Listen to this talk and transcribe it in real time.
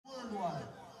worldwide.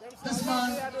 This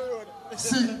man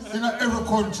sings in every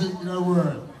country in the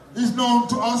world. He's known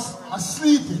to us as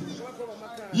Sleepy.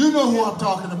 You know who I'm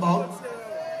talking about.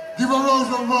 Give a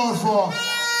round of applause for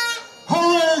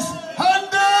Horace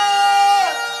Andy!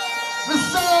 The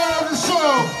star of the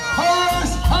show,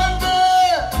 Horace Andy!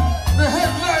 The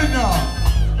headliner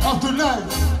of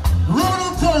tonight's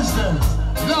Reggae Thursday,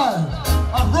 live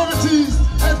at Robert T's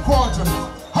headquarters.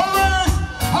 Horace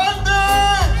Andy!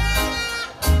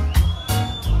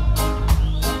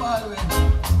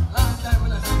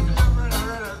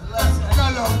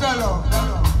 Delilah.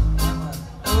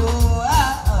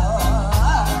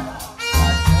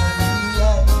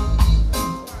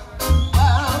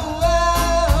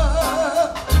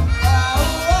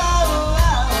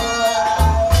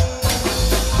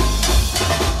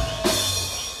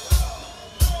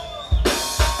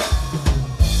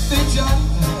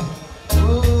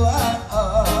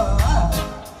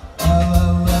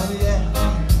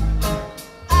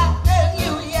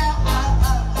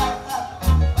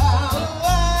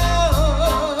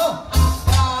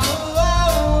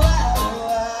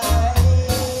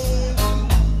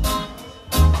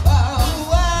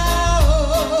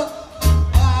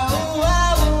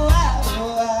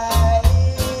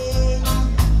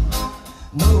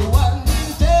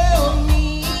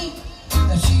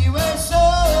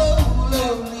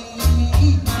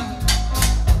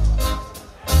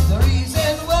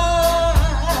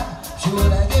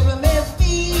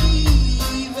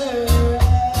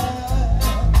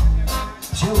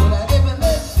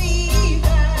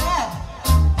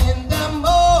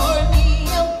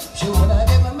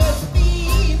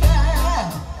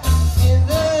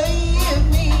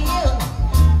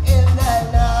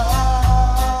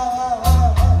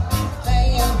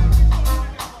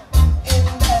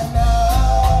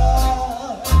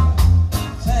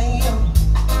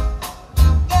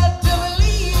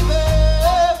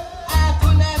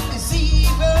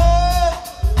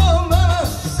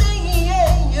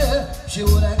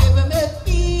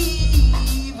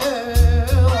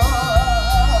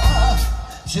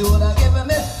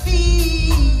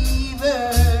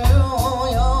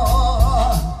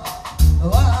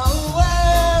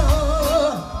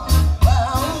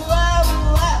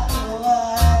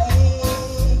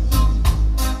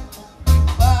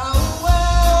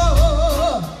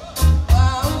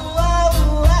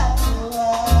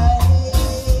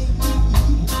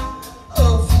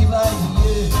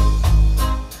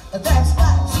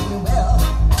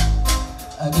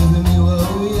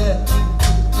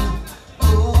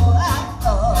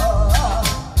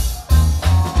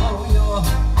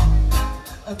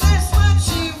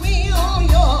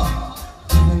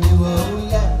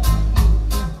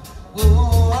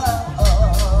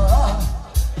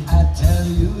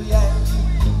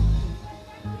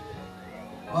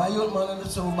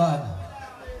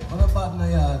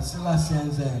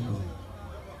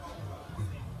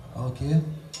 Okay.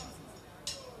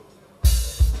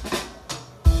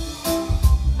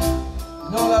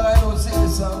 No, like I don't sing the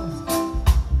song.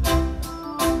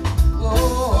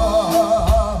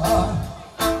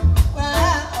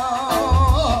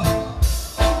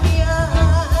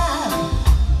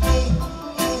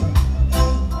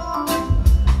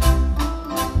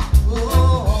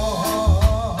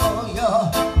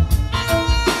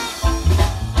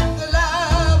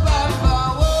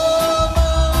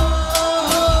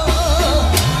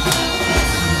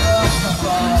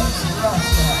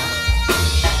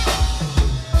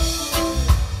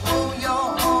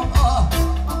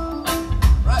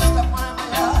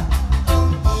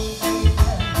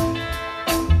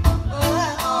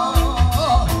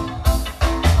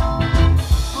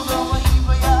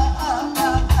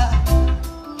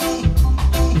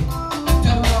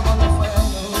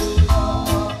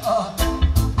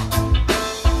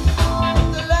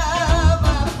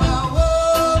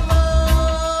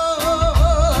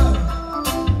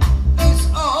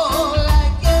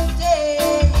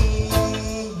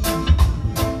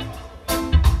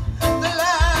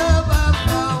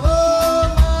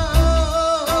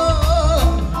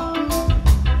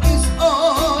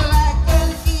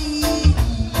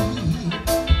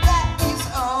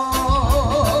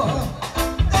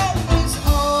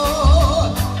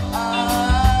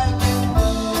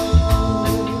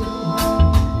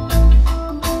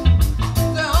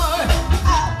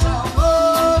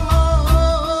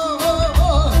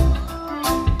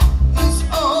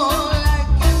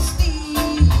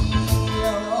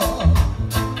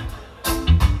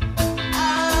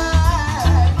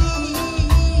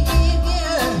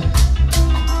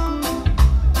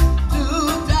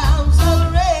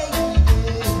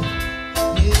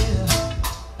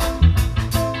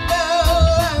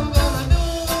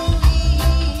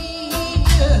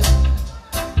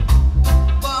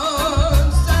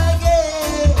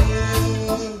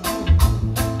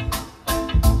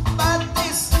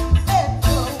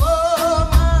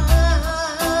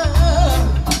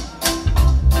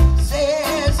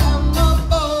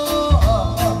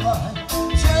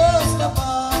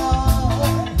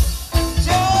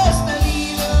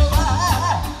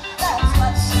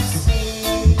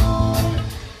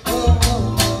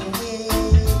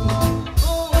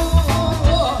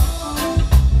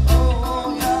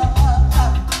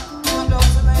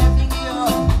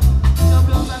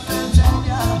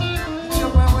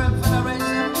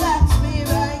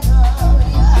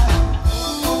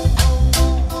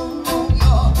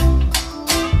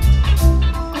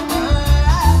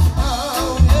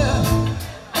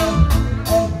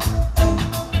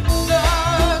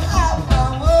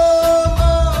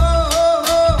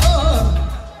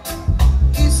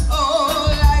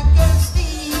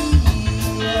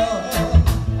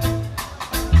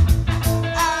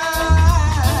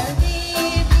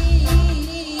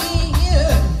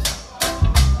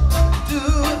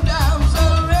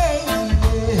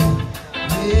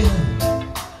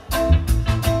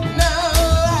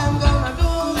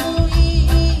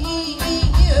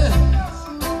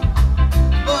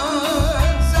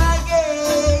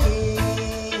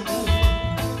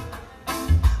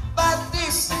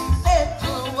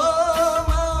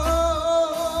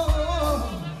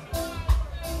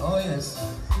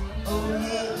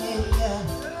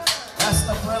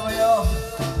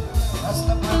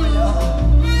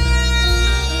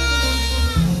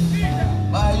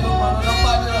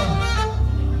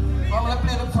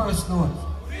 first note.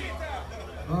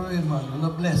 Alright, man, I'm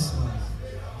not blessed, man.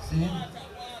 See?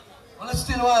 I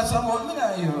still want some more, me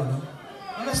not hear, no?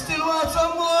 I still want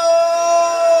some more!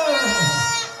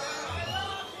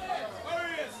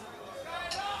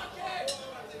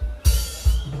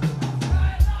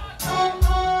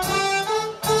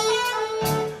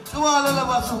 To all the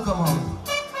lovers who come out.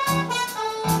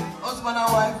 Husband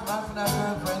and wife, man for that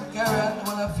girlfriend, carry on, I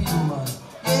wanna feel, man.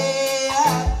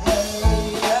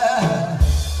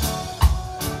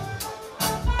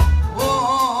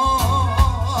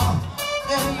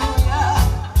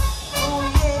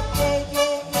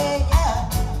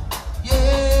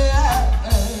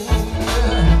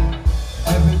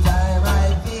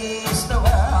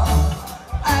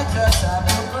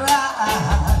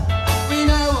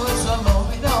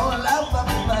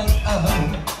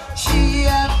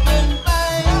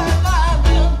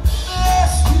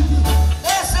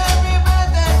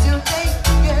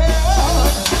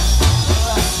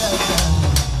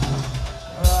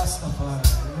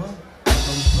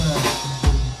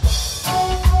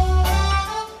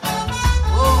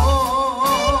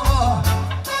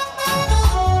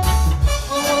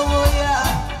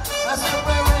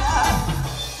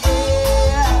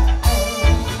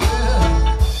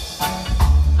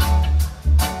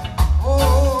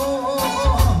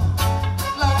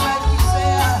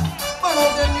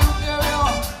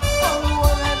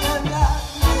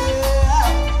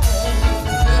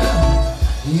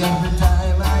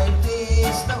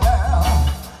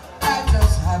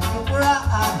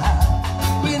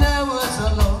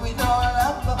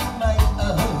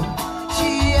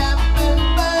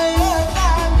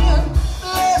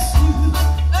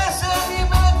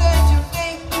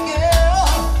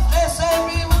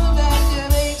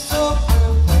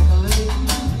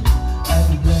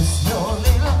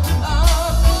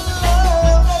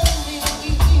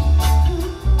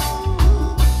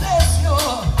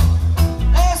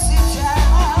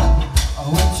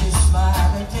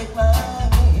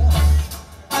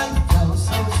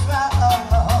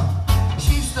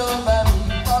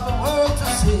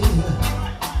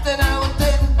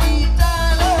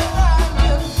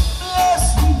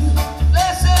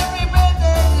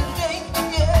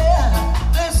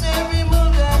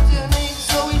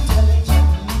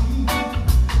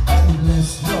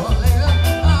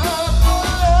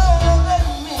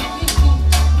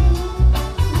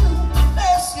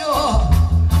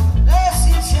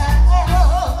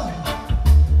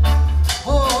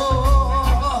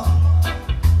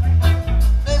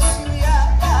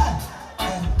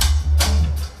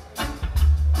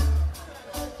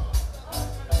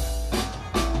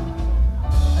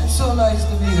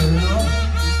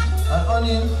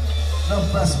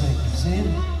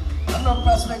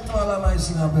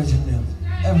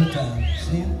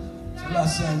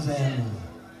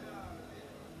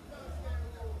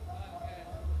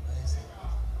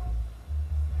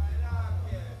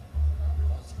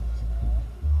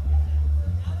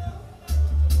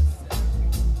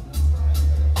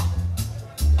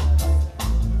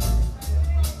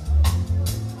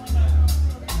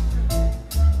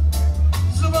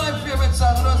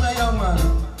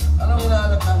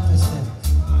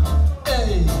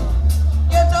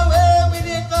 Get away with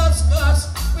it, cuz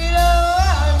we don't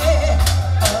want it.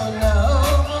 Oh no.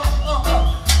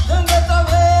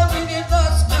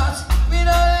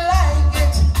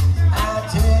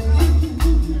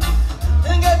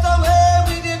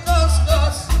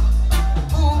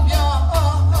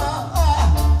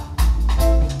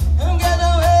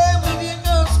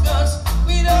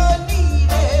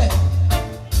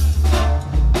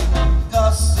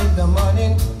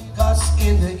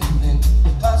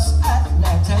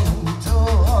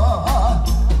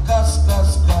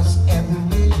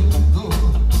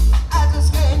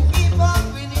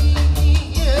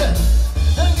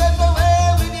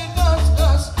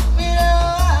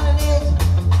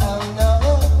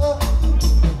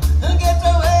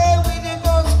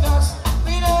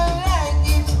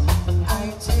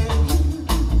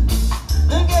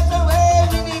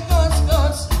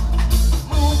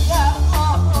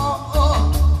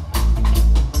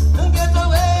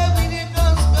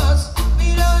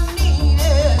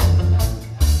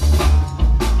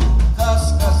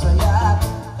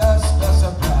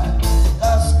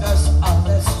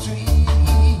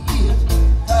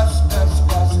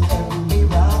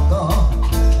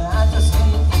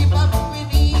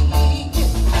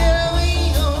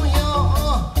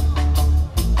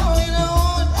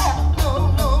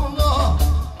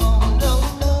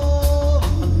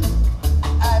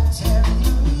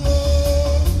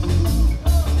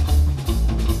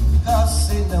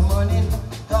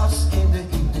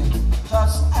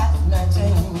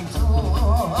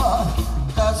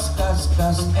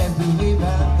 Jesus everywhere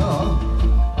I go.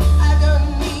 I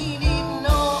don't need it no.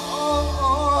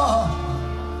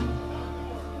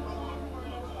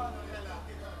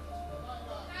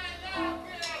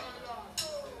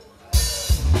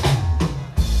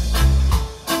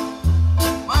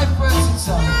 My person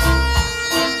song.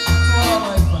 To all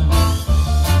my friends.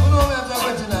 You know we have the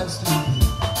original Stevie.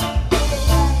 Yeah.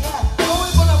 So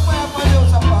we're gonna fire for the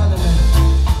House of Parliament.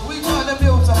 We call them the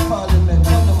House of Parliament.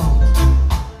 On the mount.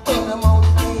 On the mount.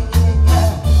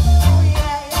 Yeah. Oh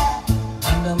yeah.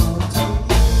 On the mount.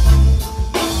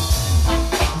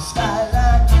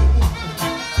 Skylarking.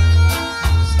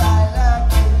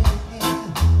 Skylarking.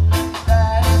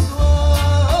 That is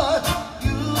what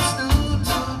you do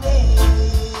today.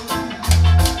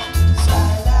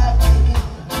 Skylarking.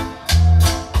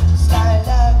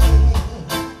 Skylarking.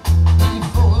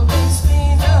 Before they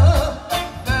stand up,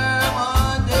 firm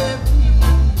on their feet.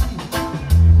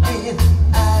 With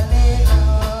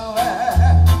hallelujah,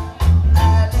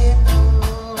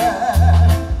 hallelujah,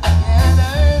 and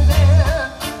earn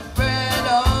their bread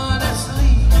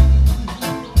honestly.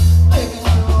 Making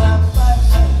you a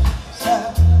fashion, sir.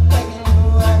 Making you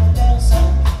a dancer,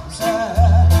 sir.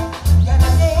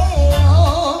 Ganadeo,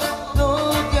 no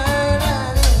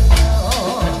ganadeo.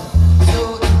 So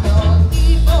don't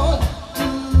keep on doing it.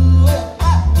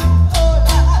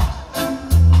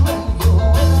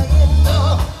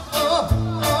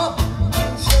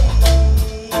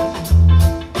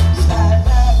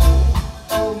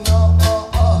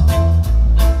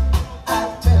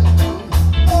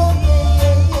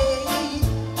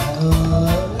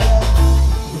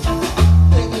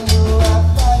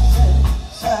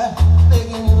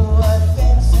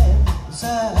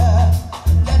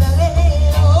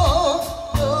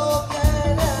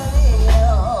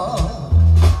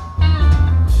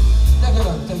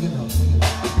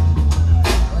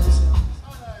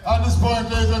 At this point,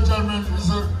 ladies and gentlemen, it's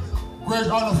a great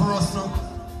honor for us to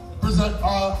present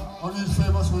our these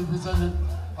famous represented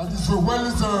and this is a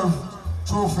well-deserved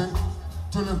trophy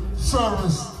to the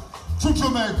service to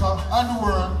Jamaica and the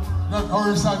world that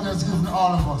Horace Andy has given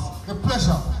all of us. The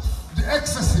pleasure, the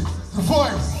ecstasy, the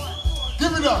voice.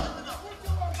 Give it up.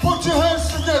 Put your hands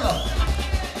together.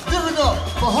 Give it up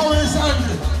for Horace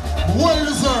Andy.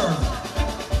 Well-deserved.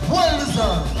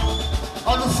 Well-deserved.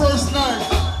 On the first night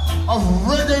of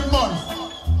Reggae Month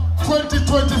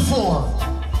 2024,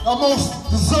 a most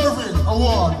deserving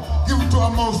award given to a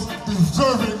most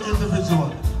deserving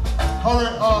individual.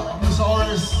 Mr.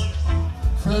 Horace,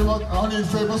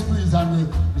 famous, please hand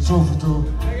the trophy to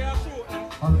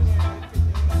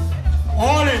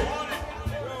Hold it.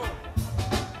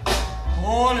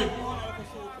 Hold it.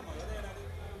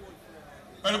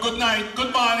 Well, good night,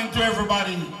 good morning to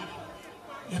everybody.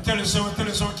 You tell us so we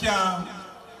can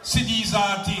see these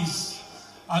artists.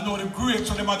 I know the greats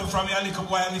of them are from your little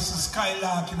boy, listen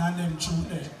Skylarking and them tune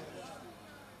there.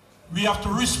 We have to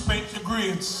respect the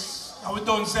greats. And we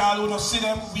don't say all who don't see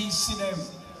them, we see them.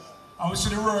 And we see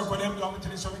the work with them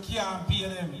doing so we can't pay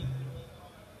them.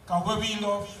 Because what we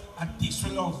love, and this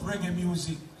we love, reggae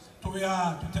music. To we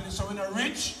are to tell you so we're not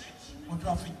rich, but we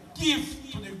have to give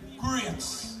to the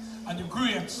greats. And the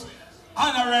greats,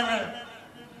 honorable,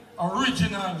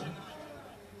 original,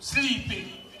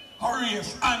 sleepy,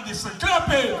 Horace Andy. Clap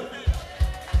it!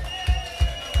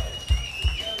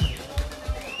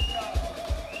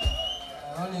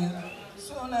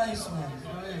 So nice, man.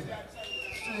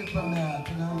 Straight from the heart,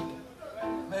 you know.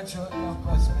 Make sure you have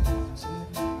prosperity, see?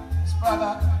 It's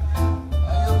brother,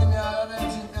 and you give me all of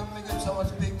them shit, them make him so much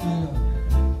big meal.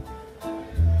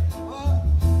 Well,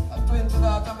 at 20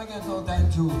 that, I get all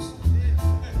time juice.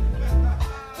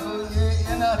 Oh,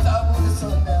 you're not talking about the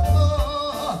sun there.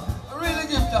 Oh, I really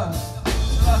give thanks.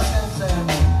 It's the last time saying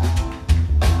that.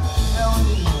 Yeah,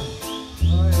 only you.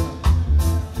 Oh,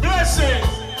 yeah. Blessings!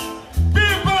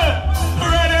 People!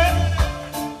 Ready?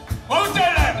 What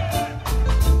tell them?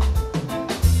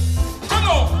 Come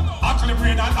on! Ackle the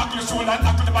brain and ackle the soul and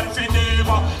ackle the body for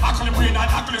neighbor. Ackle the brain and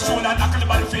ackle the soul and ackle the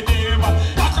body for neighbor.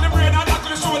 Ackle the brain and ackle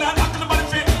the soul and ackle the body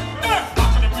for neighbor.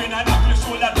 Ackle the brain and ackle the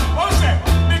soul and... What say?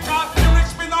 Because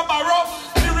lyrics me no borrow,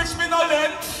 lyrics me no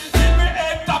lend. In me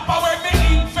head top where me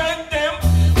invent them.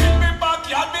 In me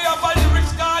backyard me have a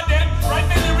lyrics garden. Write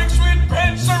me lyrics with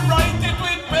pencil, write it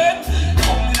with pen.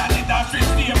 Come in and the dance with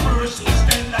the first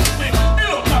system like me. Me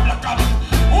look up like a...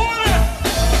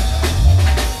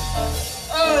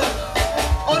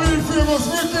 Only famous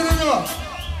wicked enough.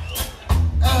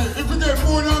 Hey, if you get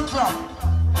more than clap,